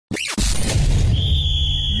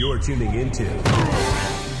You're tuning into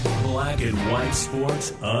Black and White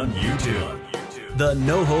Sports on YouTube. The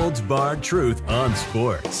no-holds-barred truth on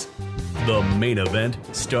sports. The main event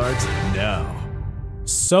starts now.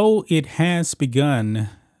 So it has begun,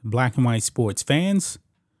 Black and White Sports fans.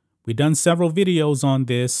 We've done several videos on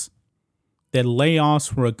this, that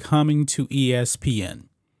layoffs were coming to ESPN.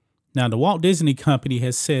 Now, the Walt Disney Company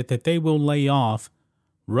has said that they will lay off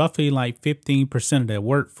roughly like 15% of their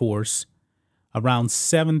workforce, around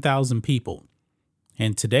 7,000 people.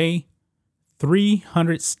 And today,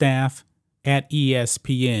 300 staff at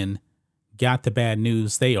ESPN got the bad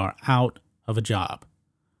news. They are out of a job.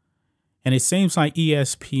 And it seems like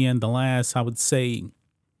ESPN, the last, I would say,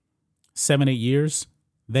 7-8 years,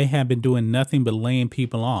 they have been doing nothing but laying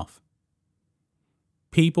people off.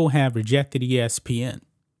 People have rejected ESPN.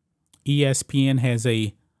 ESPN has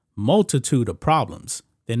a multitude of problems.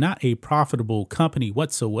 They're not a profitable company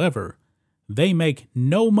whatsoever. They make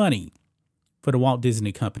no money for the Walt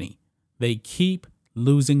Disney Company. They keep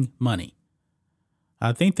losing money.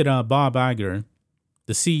 I think that Bob Iger,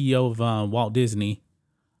 the CEO of Walt Disney,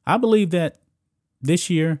 I believe that this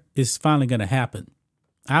year is finally going to happen.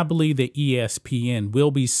 I believe that ESPN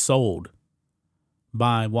will be sold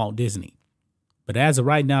by Walt Disney. But as of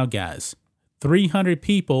right now, guys, 300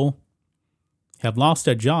 people have lost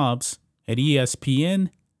their jobs at ESPN,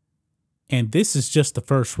 and this is just the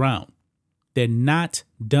first round. They're not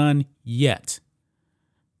done yet.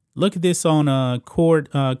 Look at this on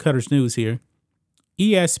Cord Cutters News here.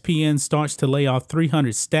 ESPN starts to lay off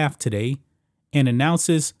 300 staff today and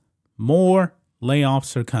announces more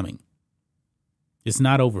layoffs are coming. It's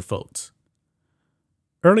not over, folks.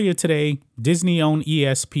 Earlier today, Disney-owned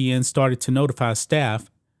ESPN started to notify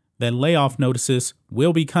staff that layoff notices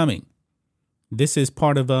will be coming. This is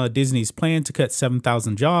part of Disney's plan to cut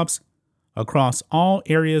 7,000 jobs across all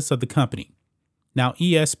areas of the company. Now,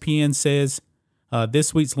 ESPN says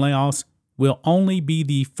this week's layoffs will only be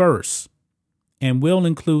the first and will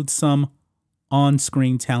include some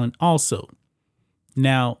on-screen talent also.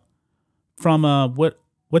 Now, from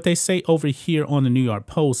what they say over here on the New York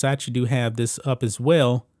Post, I actually do have this up as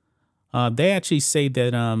well. They actually say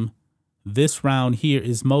that this round here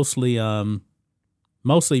is mostly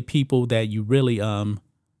people that you really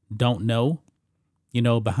don't know,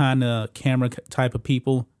 behind the camera type of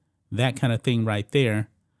people, that kind of thing right there.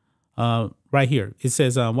 Right here, it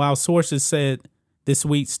says, while sources said this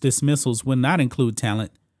week's dismissals will not include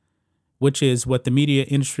talent, which is what the media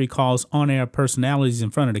industry calls on-air personalities in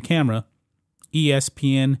front of the camera,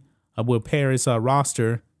 ESPN will pare its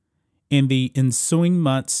roster in the ensuing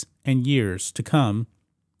months and years to come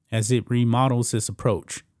as it remodels its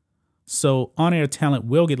approach. So on-air talent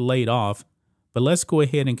will get laid off, but let's go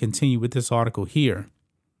ahead and continue with this article here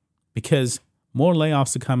because more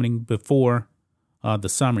layoffs are coming before the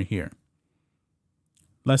summer here.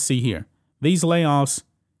 Let's see here. These layoffs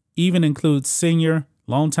even include senior,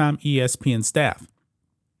 longtime ESPN staff.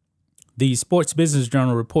 The Sports Business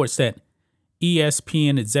Journal reports that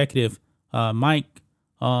ESPN executive Mike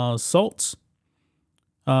Schultz,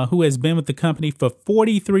 who has been with the company for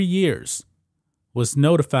 43 years, was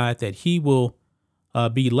notified that he will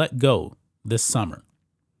be let go this summer.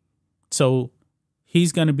 So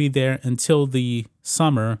he's going to be there until the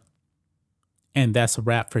summer, and that's a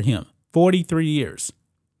wrap for him. 43 years.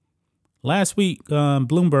 Last week,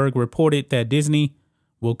 Bloomberg reported that Disney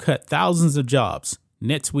will cut thousands of jobs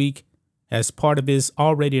next week as part of his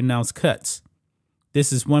already announced cuts.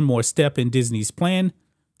 This is one more step in Disney's plan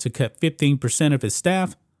to cut 15% of its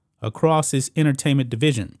staff across its entertainment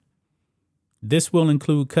division. This will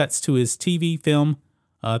include cuts to its TV, film,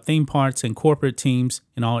 theme parks, and corporate teams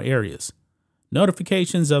in all areas.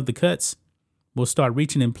 Notifications of the cuts will start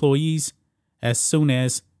reaching employees as soon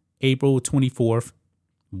as April 24th,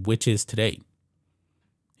 which is today.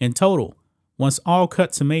 In total, once all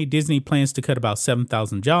cuts are made, Disney plans to cut about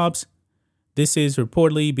 7,000 jobs. This is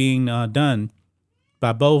reportedly being done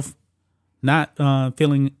by both not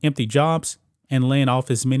filling empty jobs and laying off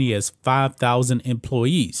as many as 5,000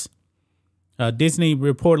 employees. Disney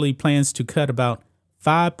reportedly plans to cut about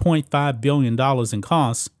 $5.5 billion in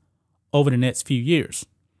costs over the next few years.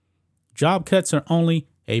 Job cuts are only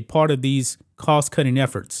a part of these cost-cutting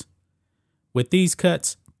efforts. With these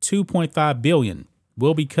cuts, $2.5 billion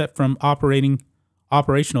will be cut from operational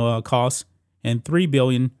costs, and $3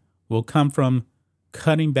 billion will come from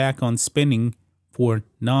cutting back on spending for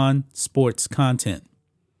non-sports content.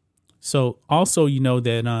 So also,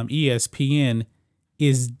 that ESPN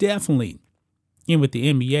is definitely in with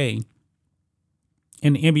the NBA,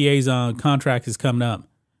 and the NBA's contract is coming up.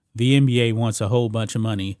 The NBA wants a whole bunch of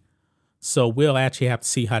money, so we'll actually have to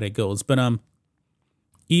see how that goes. But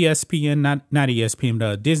ESPN, not ESPN,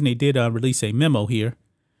 but Disney did release a memo here.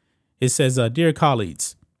 It says, Dear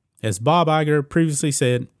colleagues, as Bob Iger previously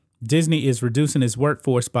said, Disney is reducing its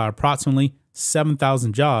workforce by approximately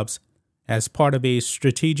 7,000 jobs as part of a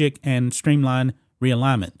strategic and streamlined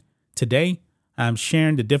realignment. Today, I'm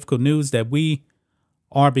sharing the difficult news that we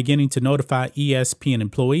are beginning to notify ESPN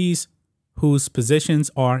employees whose positions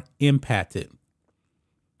are impacted.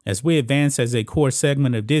 As we advance as a core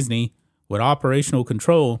segment of Disney with operational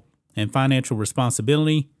control and financial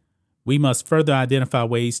responsibility, we must further identify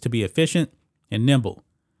ways to be efficient and nimble.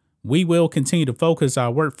 We will continue to focus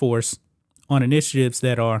our workforce on initiatives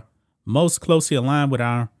that are most closely aligned with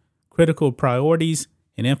our critical priorities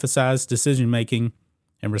and emphasize decision-making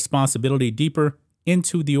and responsibility deeper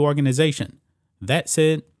into the organization. That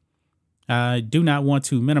said, I do not want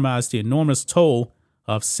to minimize the enormous toll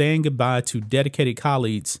of saying goodbye to dedicated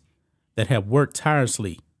colleagues that have worked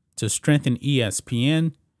tirelessly to strengthen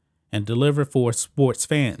ESPN and deliver for sports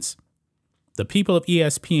fans. The people of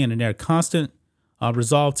ESPN and their constant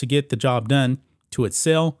resolve to get the job done, to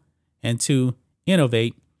excel, and to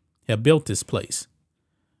innovate have built this place.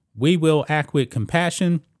 We will act with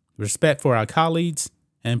compassion, respect for our colleagues,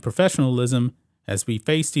 and professionalism as we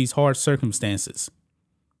face these hard circumstances.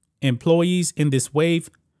 Employees in this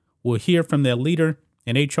wave will hear from their leader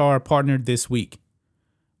and HR partner this week.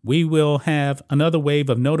 We will have another wave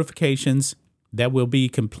of notifications that will be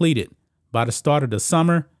completed by the start of the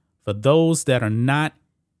summer for those that are not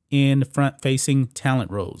in front-facing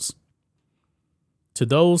talent roles. To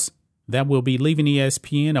those that will be leaving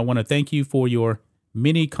ESPN, I want to thank you for your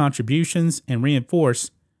many contributions and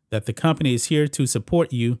reinforce that the company is here to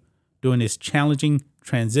support you during this challenging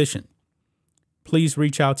transition. Please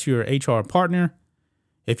reach out to your HR partner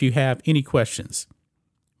if you have any questions.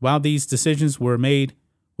 While these decisions were made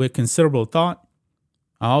with considerable thought,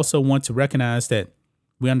 I also want to recognize that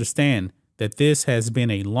we understand that this has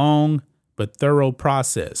been a long but thorough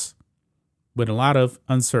process with a lot of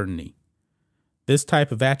uncertainty. This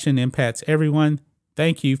type of action impacts everyone.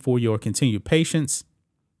 Thank you for your continued patience.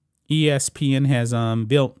 ESPN has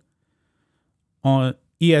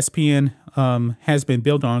been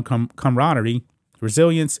built on camaraderie,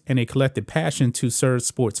 resilience, and a collective passion to serve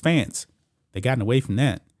sports fans. They've gotten away from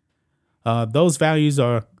that. Those values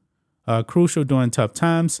are crucial during tough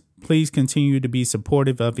times. Please continue to be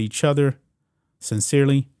supportive of each other.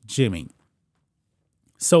 Sincerely, Jimmy.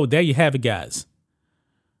 So there you have it, guys.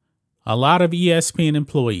 A lot of ESPN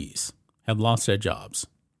employees have lost their jobs.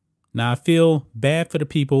 Now, I feel bad for the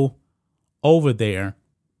people over there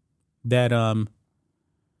that, that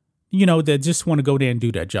just want to go there and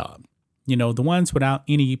do their job. The ones without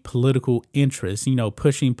any political interest,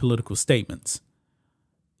 pushing political statements.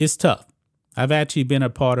 It's tough. I've actually been a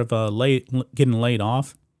part of getting laid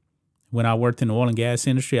off when I worked in the oil and gas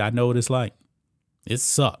industry. I know what it's like. It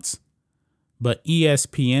sucks. But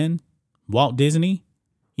ESPN, Walt Disney,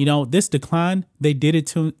 this decline, they did it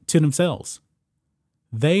to themselves.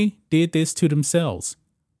 They did this to themselves.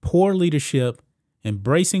 Poor leadership,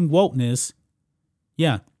 embracing wokeness.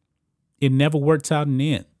 Yeah, it never works out in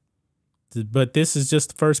the end. But this is just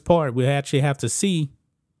the first part. We actually have to see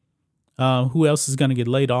who else is going to get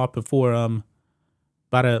laid off before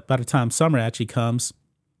by the time summer actually comes.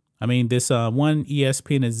 I mean, this one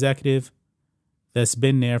ESPN executive that's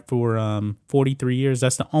been there for 43 years.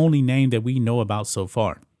 That's the only name that we know about so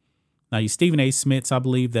far. Now, you Stephen A. Smiths, I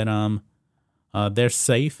believe that they're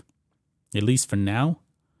safe, at least for now.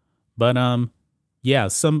 But yeah,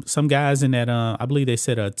 some guys in that I believe they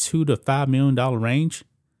said a $2 to $5 million range.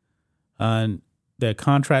 Their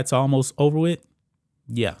contract's almost over with.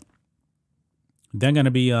 Yeah, they're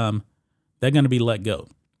gonna be let go.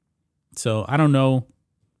 So I don't know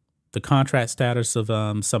the contract status of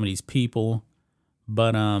some of these people.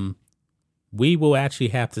 But we will actually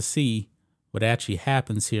have to see what actually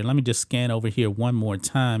happens here. Let me just scan over here one more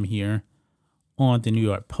time here on the New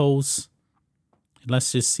York Post.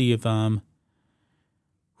 Let's just see if who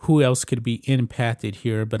else could be impacted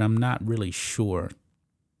here, but I'm not really sure.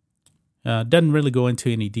 Doesn't really go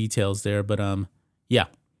into any details there, but yeah.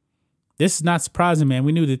 This is not surprising, man.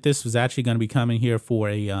 We knew that this was actually going to be coming here for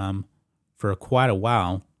quite a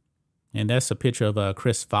while. And that's a picture of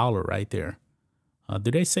Chris Fowler right there.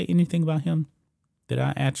 Did they say anything about him? Did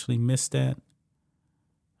I actually miss that?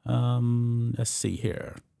 Let's see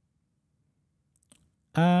here.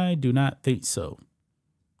 I do not think so.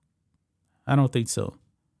 I don't think so.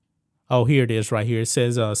 Oh, here it is right here. It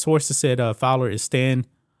says, sources said Fowler is staying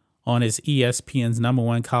on his ESPN's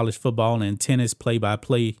 #1 college football and tennis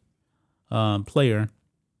play-by-play player,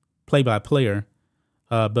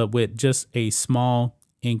 but with just a small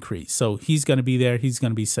increase. So he's going to be there. He's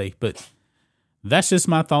going to be safe. But that's just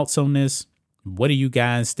my thoughts on this. What do you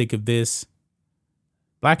guys think of this?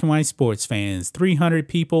 Black and white sports fans, 300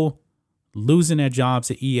 people losing their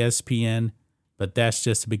jobs at ESPN, but that's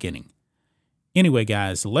just the beginning. Anyway,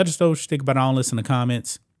 guys, let us know what you think about all this in the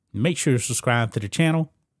comments. Make sure to subscribe to the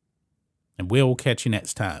channel, and we'll catch you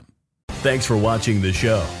next time. Thanks for watching the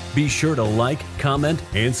show. Be sure to like, comment,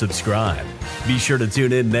 and subscribe. Be sure to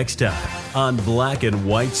tune in next time on Black and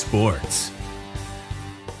White Sports.